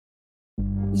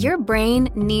Your brain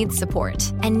needs support,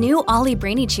 and new Ollie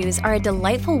Brainy Chews are a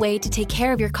delightful way to take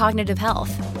care of your cognitive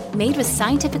health. Made with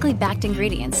scientifically backed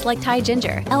ingredients like Thai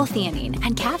ginger, L-theanine,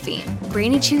 and caffeine,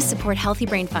 Brainy Chews support healthy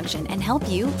brain function and help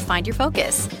you find your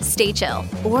focus, stay chill,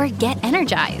 or get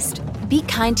energized. Be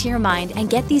kind to your mind and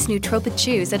get these nootropic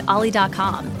chews at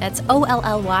ollie.com. That's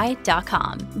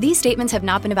OLLY.com. These statements have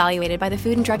not been evaluated by the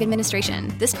Food and Drug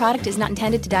Administration. This product is not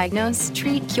intended to diagnose,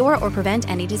 treat, cure, or prevent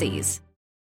any disease.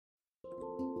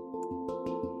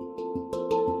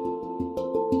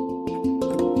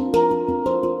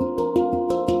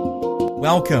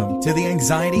 Welcome to the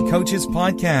Anxiety Coaches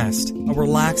Podcast, a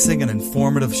relaxing and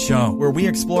informative show where we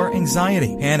explore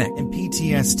anxiety, panic, and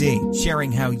PTSD,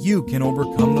 sharing how you can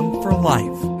overcome them for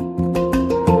life.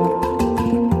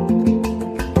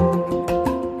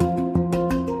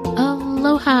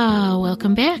 Aloha!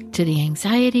 Welcome back to the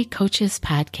Anxiety Coaches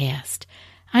Podcast.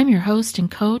 I'm your host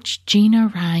and coach,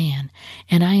 Gina Ryan,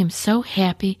 and I am so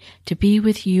happy to be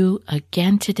with you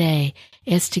again today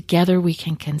as together we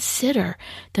can consider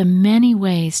the many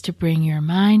ways to bring your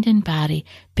mind and body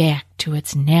back to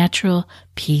its natural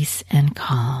peace and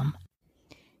calm.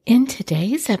 In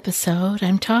today's episode,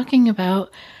 I'm talking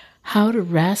about how to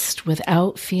rest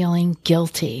without feeling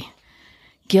guilty.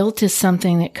 Guilt is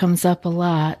something that comes up a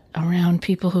lot around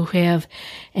people who have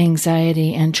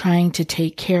anxiety and trying to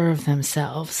take care of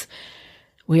themselves.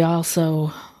 We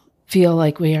also feel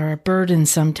like we are a burden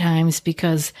sometimes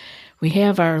because we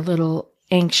have our little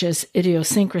anxious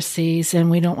idiosyncrasies and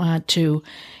we don't want to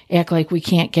act like we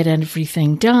can't get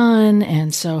everything done.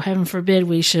 And so heaven forbid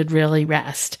we should really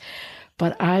rest.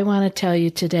 But I want to tell you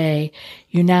today,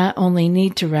 you not only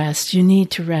need to rest, you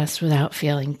need to rest without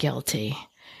feeling guilty.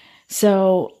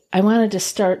 So I wanted to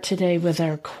start today with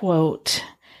our quote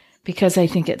because I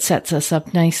think it sets us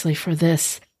up nicely for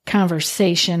this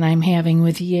conversation I'm having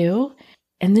with you.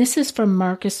 And this is from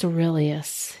Marcus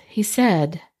Aurelius. He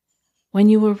said, "When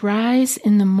you arise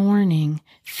in the morning,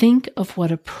 think of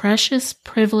what a precious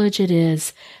privilege it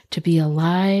is to be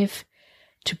alive,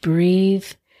 to breathe,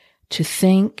 to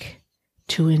think,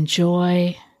 to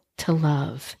enjoy, to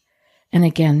love." And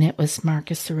again, that was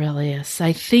Marcus Aurelius.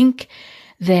 I think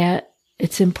that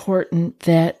it's important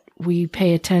that we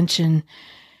pay attention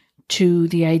to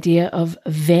the idea of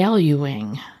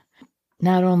valuing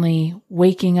not only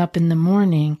waking up in the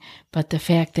morning, but the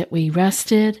fact that we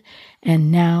rested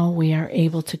and now we are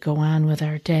able to go on with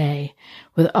our day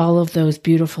with all of those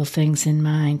beautiful things in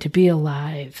mind, to be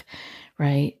alive,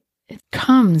 right? It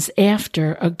comes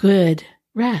after a good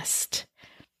rest.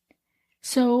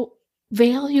 So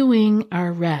valuing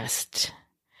our rest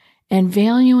and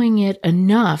valuing it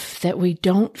enough that we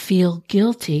don't feel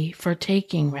guilty for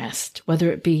taking rest, whether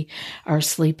it be our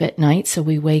sleep at night so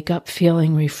we wake up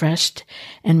feeling refreshed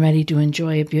and ready to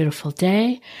enjoy a beautiful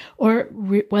day, or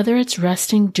whether it's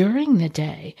resting during the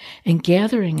day and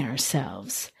gathering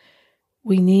ourselves.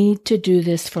 We need to do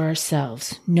this for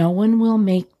ourselves. No one will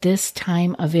make this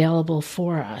time available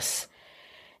for us.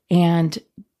 And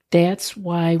that's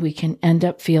why we can end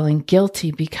up feeling guilty,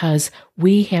 because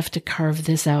we have to carve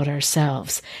this out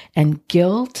ourselves. And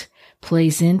guilt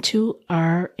plays into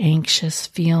our anxious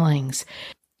feelings.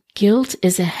 Guilt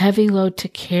is a heavy load to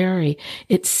carry.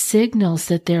 It signals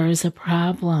that there is a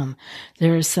problem,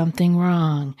 there is something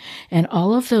wrong. And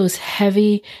all of those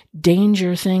heavy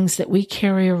danger things that we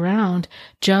carry around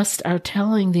just are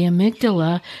telling the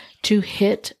amygdala to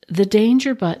hit the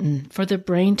danger button, for the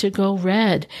brain to go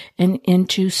red and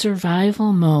into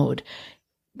survival mode,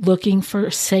 looking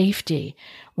for safety,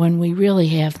 when we really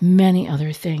have many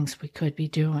other things we could be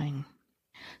doing.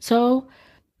 So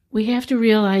we have to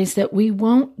realize that we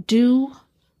won't do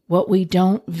what we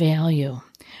don't value.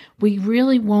 We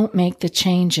really won't make the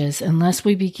changes unless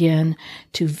we begin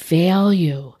to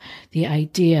value the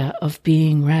idea of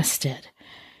being rested.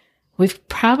 We've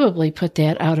probably put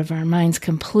that out of our minds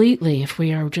completely if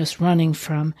we are just running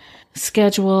from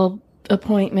scheduled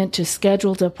appointment to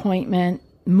scheduled appointment,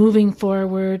 moving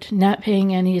forward, not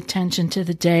paying any attention to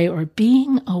the day, or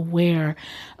being aware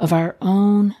of our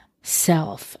own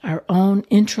self, our own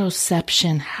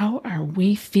introspection. How are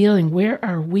we feeling? Where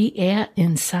are we at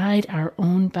inside our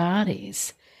own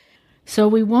bodies? So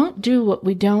we won't do what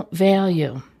we don't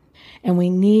value, and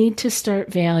we need to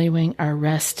start valuing our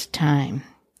rest time.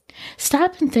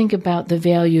 Stop and think about the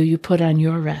value you put on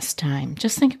your rest time.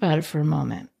 Just think about it for a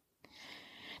moment.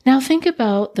 Now think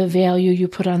about the value you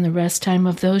put on the rest time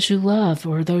of those you love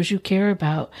or those you care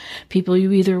about, people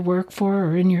you either work for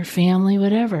or in your family,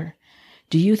 whatever.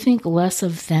 Do you think less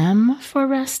of them for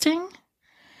resting?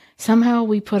 Somehow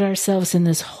we put ourselves in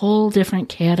this whole different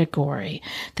category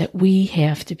that we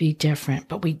have to be different,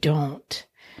 but we don't.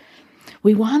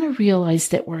 We want to realize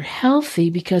that we're healthy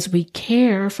because we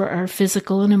care for our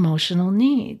physical and emotional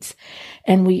needs.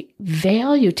 And we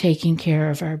value taking care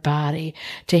of our body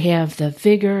to have the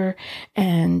vigor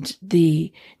and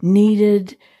the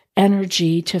needed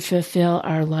energy to fulfill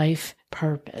our life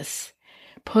purpose.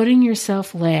 Putting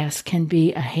yourself last can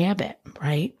be a habit,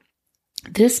 right?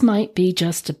 This might be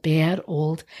just a bad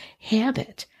old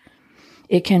habit.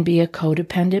 It can be a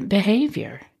codependent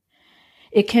behavior.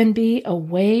 It can be a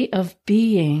way of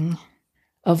being,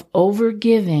 of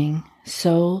overgiving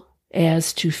so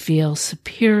as to feel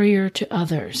superior to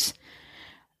others,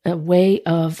 a way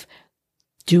of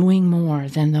doing more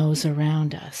than those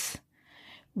around us.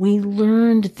 We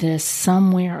learned this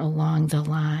somewhere along the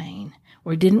line.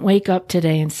 We didn't wake up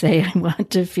today and say, I want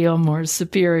to feel more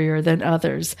superior than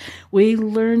others. We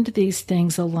learned these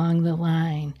things along the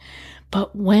line.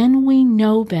 But when we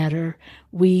know better,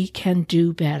 we can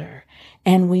do better.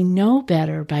 And we know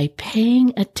better by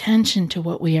paying attention to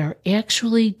what we are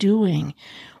actually doing,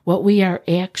 what we are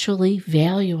actually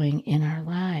valuing in our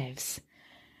lives.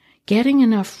 Getting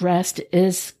enough rest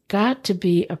is got to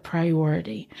be a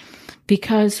priority,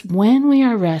 because when we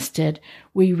are rested,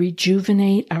 we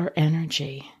rejuvenate our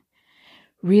energy.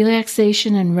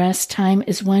 Relaxation and rest time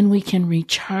is when we can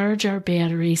recharge our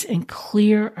batteries and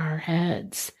clear our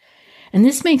heads. And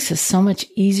this makes us so much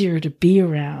easier to be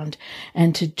around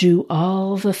and to do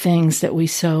all the things that we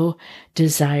so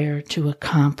desire to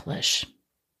accomplish.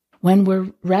 When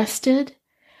we're rested,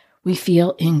 we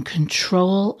feel in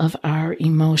control of our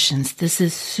emotions. This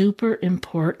is super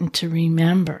important to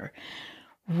remember.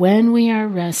 When we are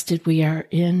rested, we are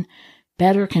in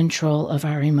better control of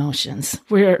our emotions.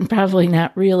 We're probably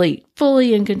not really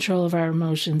fully in control of our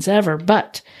emotions ever,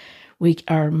 but we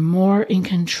are more in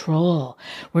control.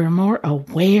 We're more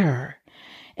aware.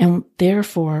 And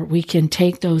therefore, we can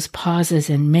take those pauses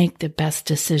and make the best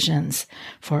decisions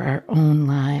for our own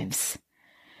lives.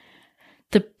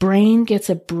 The brain gets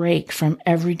a break from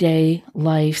everyday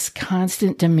life's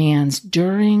constant demands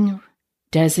during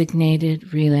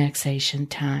designated relaxation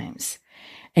times.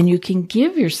 And you can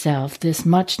give yourself this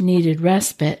much-needed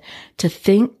respite to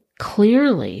think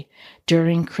clearly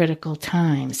during critical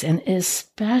times, and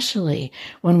especially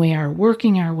when we are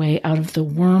working our way out of the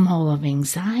wormhole of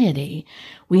anxiety,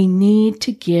 we need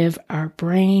to give our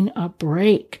brain a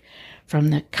break from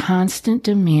the constant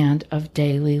demand of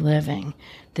daily living.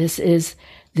 This is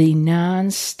the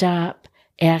non-stop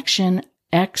action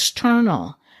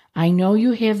external. I know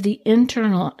you have the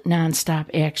internal nonstop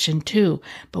action too,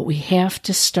 but we have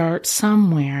to start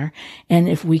somewhere. And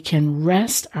if we can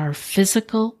rest our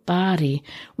physical body,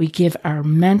 we give our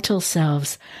mental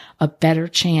selves a better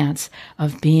chance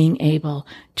of being able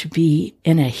to be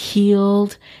in a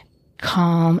healed,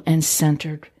 calm, and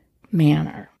centered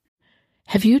manner.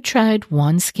 Have you tried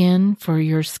OneSkin for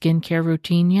your skincare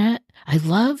routine yet? I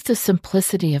love the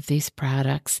simplicity of these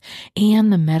products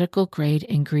and the medical grade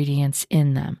ingredients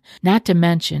in them, not to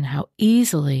mention how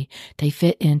easily they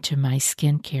fit into my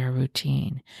skincare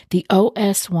routine. The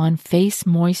OS1 Face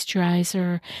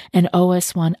Moisturizer and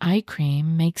OS1 Eye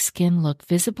Cream make skin look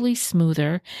visibly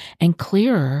smoother and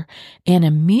clearer and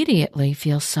immediately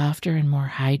feel softer and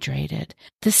more hydrated.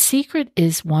 The secret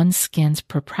is OneSkin's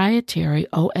proprietary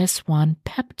OS1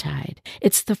 peptide.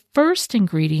 It's the first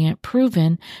ingredient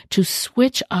proven to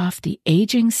switch off the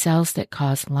aging cells that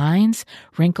cause lines,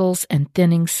 wrinkles, and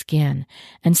thinning skin,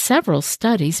 and several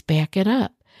studies back it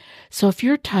up. So if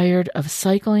you're tired of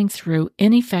cycling through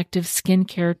ineffective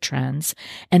skincare trends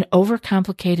and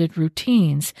overcomplicated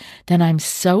routines, then I'm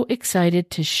so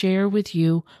excited to share with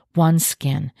you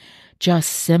OneSkin, just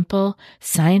simple,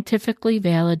 scientifically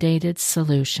validated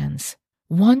solutions.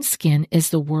 OneSkin is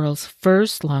the world's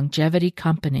first longevity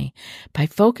company. By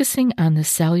focusing on the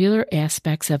cellular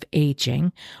aspects of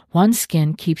aging,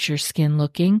 OneSkin keeps your skin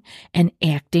looking and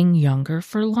acting younger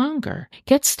for longer.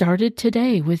 Get started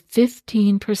today with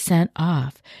 15%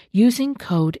 off using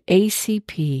code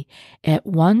ACP at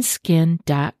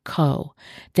oneskin.co.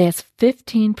 That's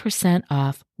 15%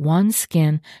 off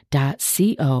oneskin.co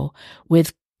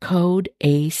with code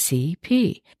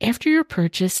ACP. After your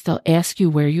purchase, they'll ask you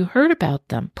where you heard about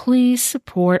them. Please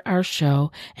support our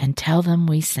show and tell them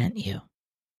we sent you.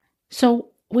 So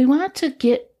we want to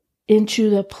get into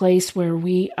the place where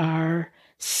we are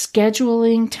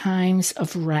scheduling times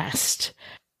of rest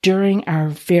during our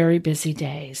very busy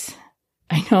days.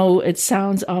 I know it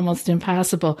sounds almost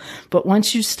impossible, but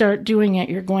once you start doing it,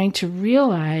 you're going to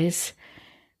realize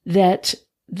that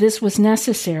this was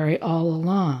necessary all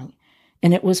along.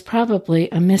 And it was probably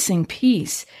a missing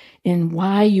piece in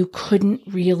why you couldn't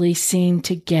really seem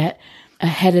to get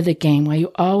ahead of the game, while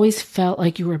you always felt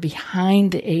like you were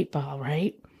behind the 8 ball,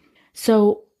 right?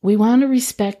 So we want to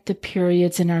respect the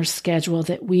periods in our schedule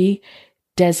that we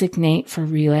designate for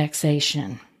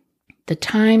relaxation, the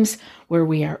times where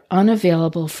we are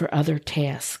unavailable for other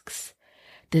tasks.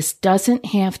 This doesn't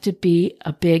have to be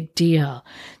a big deal.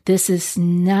 This is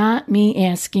not me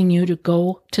asking you to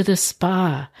go to the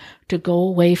spa, to go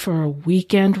away for a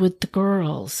weekend with the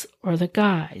girls or the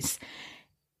guys.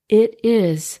 It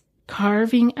is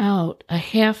carving out a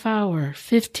half hour,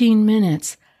 15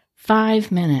 minutes,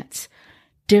 5 minutes,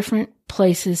 different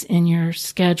places in your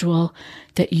schedule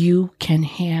that you can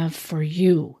have for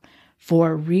you,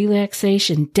 for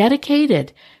relaxation,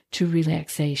 dedicated to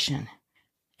relaxation.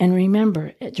 And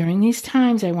remember, during these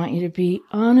times, I want you to be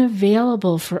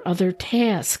unavailable for other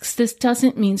tasks. This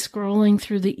doesn't mean scrolling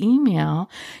through the email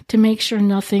to make sure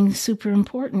nothing super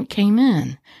important came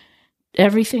in.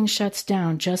 Everything shuts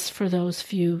down just for those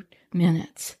few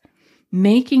minutes.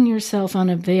 Making yourself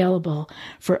unavailable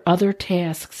for other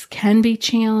tasks can be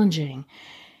challenging.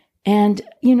 And,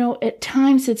 at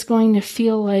times it's going to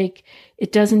feel like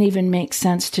it doesn't even make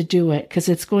sense to do it because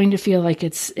it's going to feel like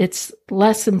it's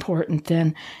less important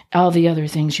than all the other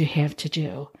things you have to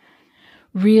do.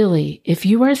 Really, if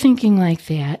you are thinking like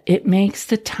that, it makes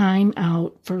the time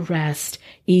out for rest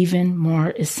even more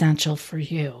essential for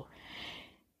you.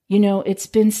 It's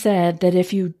been said that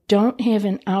if you don't have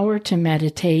an hour to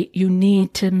meditate, you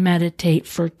need to meditate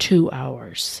for 2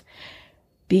 hours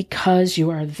because you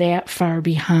are that far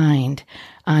behind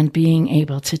on being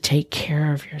able to take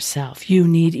care of yourself. You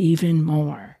need even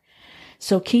more.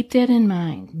 So keep that in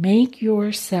mind. Make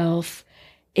yourself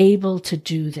able to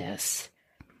do this.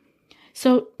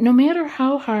 So no matter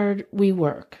how hard we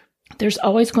work, there's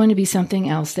always going to be something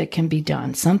else that can be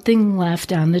done, something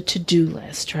left on the to-do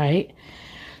list, right?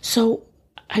 So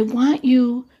I want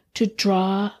you to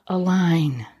draw a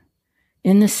line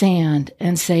in the sand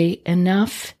and say,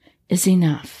 enough is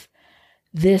enough.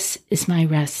 This is my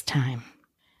rest time.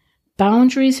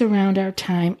 Boundaries around our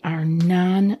time are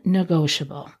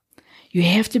non-negotiable. You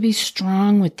have to be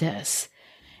strong with this.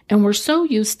 And we're so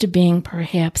used to being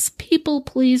perhaps people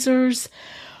pleasers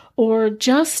or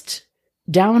just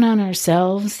down on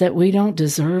ourselves that we don't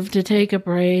deserve to take a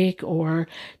break, or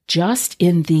just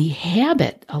in the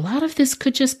habit. A lot of this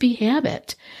could just be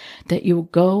habit that you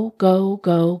go, go,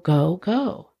 go, go,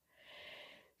 go.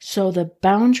 So the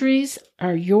boundaries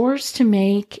are yours to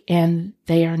make and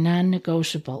they are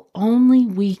non-negotiable. Only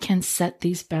we can set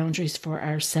these boundaries for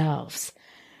ourselves.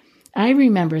 I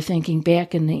remember thinking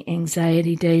back in the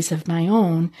anxiety days of my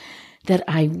own that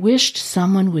I wished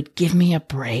someone would give me a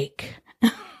break.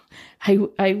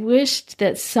 I wished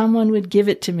that someone would give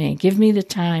it to me, give me the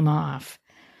time off.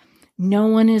 No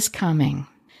one is coming.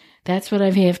 That's what I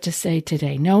have to say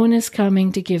today. No one is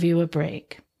coming to give you a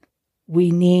break. We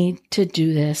need to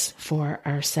do this for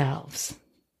ourselves.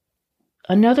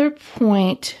 Another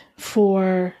point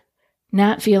for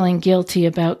not feeling guilty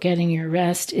about getting your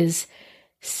rest is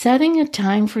setting a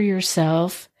time for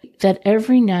yourself that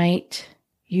every night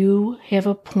you have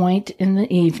a point in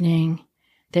the evening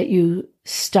that you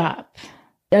stop,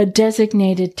 a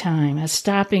designated time, a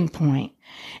stopping point,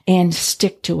 and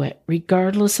stick to it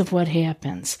regardless of what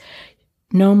happens.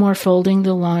 No more folding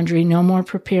the laundry, no more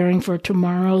preparing for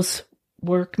tomorrow's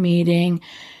work meeting,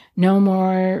 no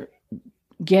more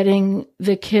getting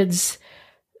the kids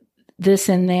this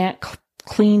and that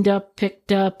cleaned up,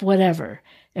 picked up, whatever.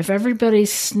 If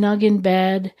everybody's snug in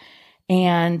bed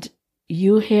and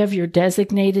you have your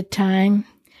designated time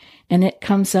and it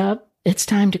comes up, it's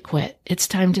time to quit. It's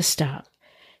time to stop.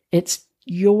 It's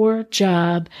your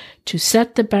job to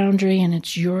set the boundary and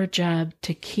it's your job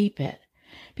to keep it.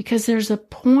 Because there's a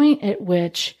point at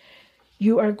which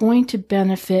you are going to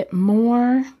benefit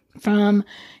more from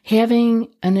having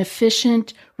an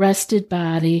efficient, rested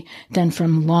body than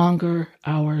from longer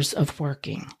hours of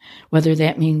working. Whether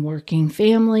that mean working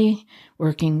family,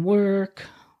 working work,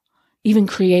 even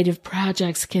creative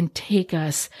projects can take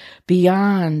us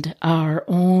beyond our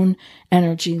own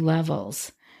energy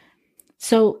levels.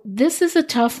 So this is a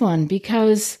tough one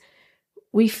because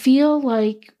we feel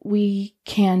like we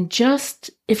can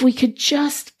if we could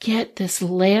just get this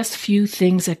last few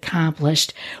things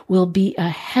accomplished, we'll be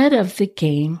ahead of the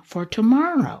game for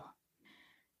tomorrow.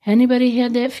 Anybody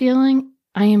had that feeling?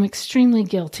 I am extremely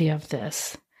guilty of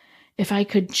this. If I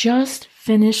could just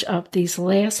finish up these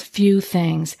last few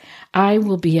things, I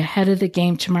will be ahead of the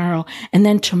game tomorrow. And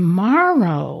then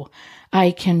tomorrow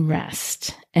I can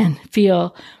rest and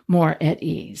feel more at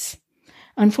ease.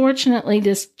 Unfortunately,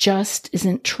 this just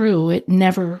isn't true. It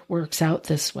never works out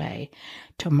this way.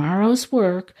 Tomorrow's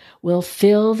work will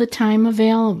fill the time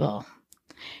available.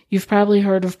 You've probably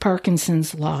heard of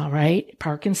Parkinson's law, right?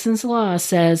 Parkinson's law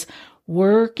says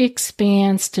work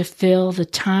expands to fill the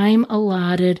time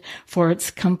allotted for its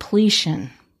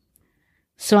completion.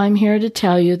 So I'm here to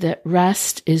tell you that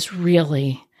rest is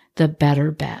really the better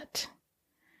bet.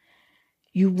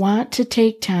 You want to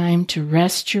take time to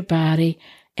rest your body,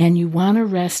 and you want to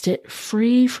rest it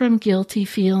free from guilty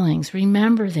feelings.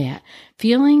 Remember that.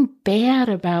 Feeling bad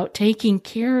about taking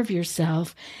care of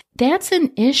yourself, that's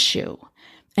an issue.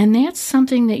 And that's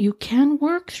something that you can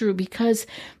work through, because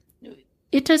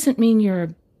it doesn't mean you're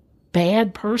a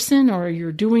bad person or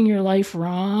you're doing your life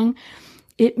wrong.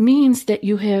 It means that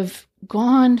you have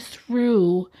gone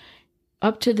through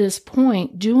up to this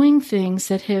point doing things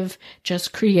that have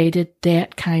just created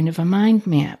that kind of a mind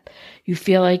map. You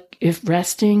feel like if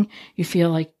resting, you feel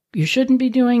like you shouldn't be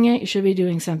doing it, you should be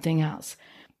doing something else.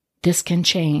 This can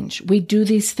change. We do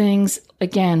these things,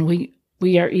 again,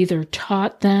 we are either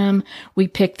taught them, we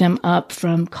pick them up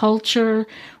from culture,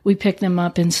 we pick them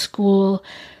up in school,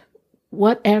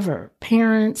 whatever.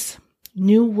 Parents,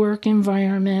 new work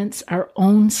environments, our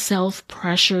own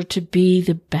self-pressure to be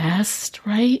the best,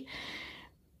 right?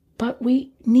 But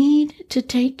we need to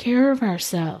take care of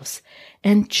ourselves,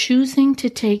 and choosing to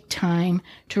take time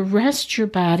to rest your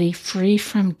body free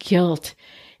from guilt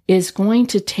is going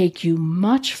to take you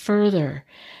much further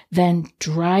than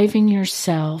driving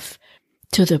yourself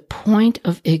to the point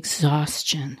of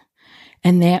exhaustion.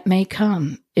 And that may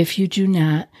come if you do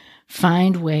not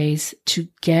find ways to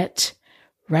get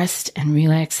rest and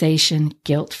relaxation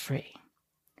guilt-free.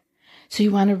 So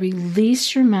you want to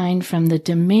release your mind from the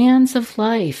demands of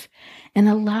life and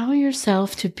allow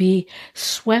yourself to be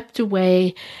swept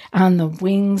away on the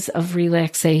wings of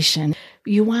relaxation.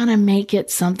 You want to make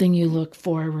it something you look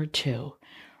forward to.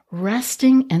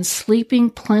 Resting and sleeping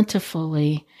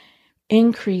plentifully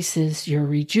increases your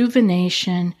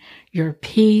rejuvenation, your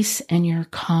peace, and your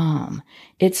calm.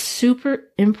 It's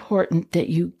super important that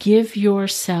you give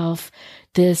yourself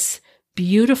this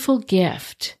beautiful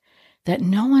gift that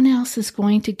no one else is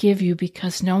going to give you,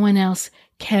 because no one else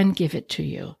can give it to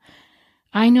you.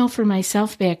 I know for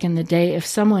myself back in the day, if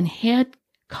someone had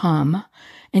come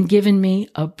and given me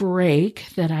a break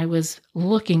that I was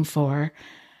looking for,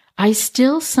 I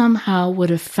still somehow would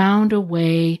have found a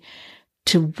way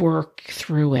to work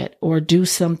through it or do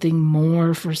something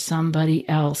more for somebody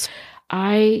else.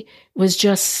 I was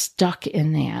just stuck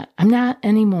in that. I'm not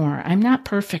anymore. I'm not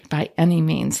perfect by any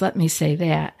means. Let me say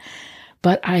that.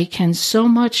 But I can so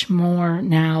much more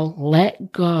now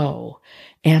let go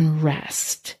and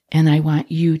rest. And I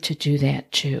want you to do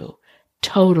that too.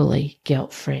 Totally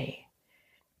guilt-free.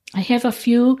 I have a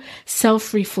few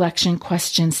self-reflection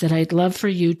questions that I'd love for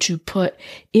you to put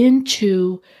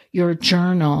into your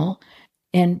journal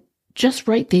and just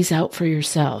write these out for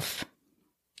yourself.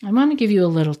 I want to give you a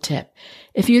little tip.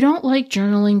 If you don't like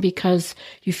journaling because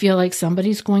you feel like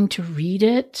somebody's going to read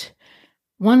it,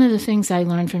 one of the things I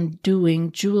learned from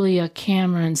doing Julia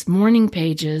Cameron's morning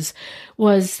pages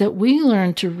was that we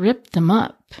learned to rip them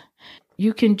up.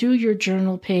 You can do your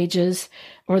journal pages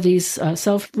or these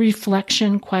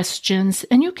self-reflection questions,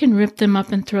 and you can rip them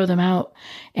up and throw them out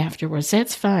afterwards.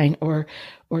 That's fine. Or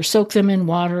soak them in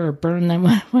water or burn them,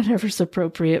 whatever's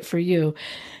appropriate for you.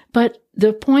 But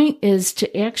the point is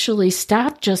to actually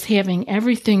stop just having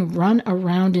everything run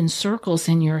around in circles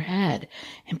in your head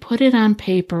and put it on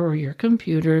paper or your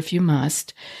computer if you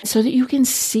must, so that you can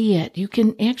see it. You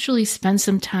can actually spend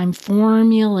some time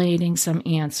formulating some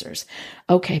answers.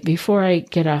 Okay, before I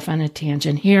get off on a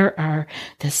tangent, here are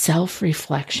the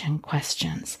self-reflection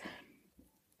questions.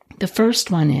 The first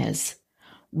one is,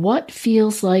 what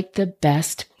feels like the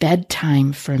best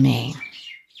bedtime for me?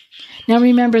 Now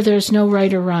remember, there's no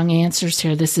right or wrong answers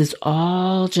here. This is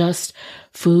all just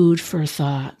food for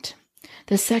thought.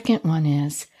 The second one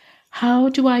is, how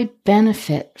do I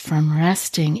benefit from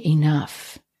resting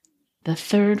enough? The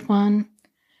third one,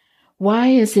 why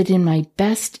is it in my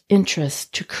best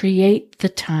interest to create the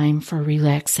time for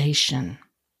relaxation?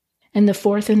 And the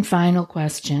fourth and final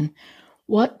question,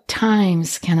 what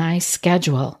times can I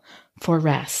schedule for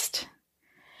rest?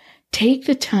 Take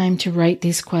the time to write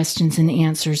these questions and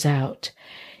answers out.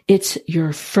 It's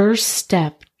your first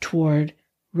step toward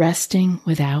resting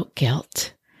without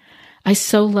guilt. I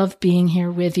so love being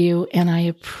here with you, and I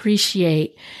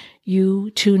appreciate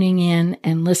you tuning in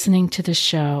and listening to the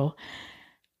show.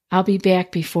 I'll be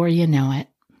back before you know it.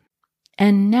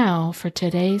 And now for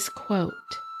today's quote.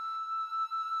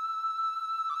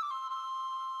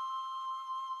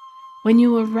 When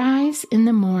you arise in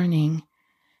the morning,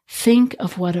 think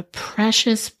of what a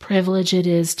precious privilege it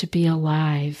is to be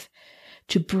alive,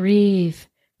 to breathe,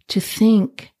 to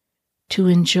think, to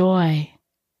enjoy.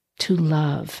 to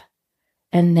love.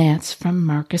 And that's from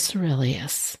Marcus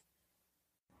Aurelius.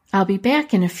 I'll be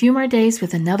back in a few more days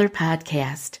with another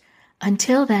podcast.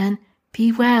 Until then,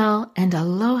 be well and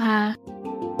aloha.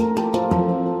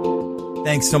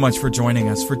 Thanks so much for joining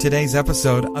us for today's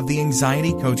episode of the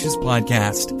Anxiety Coaches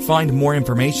Podcast. Find more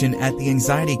information at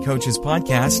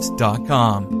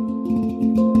theanxietycoachespodcast.com.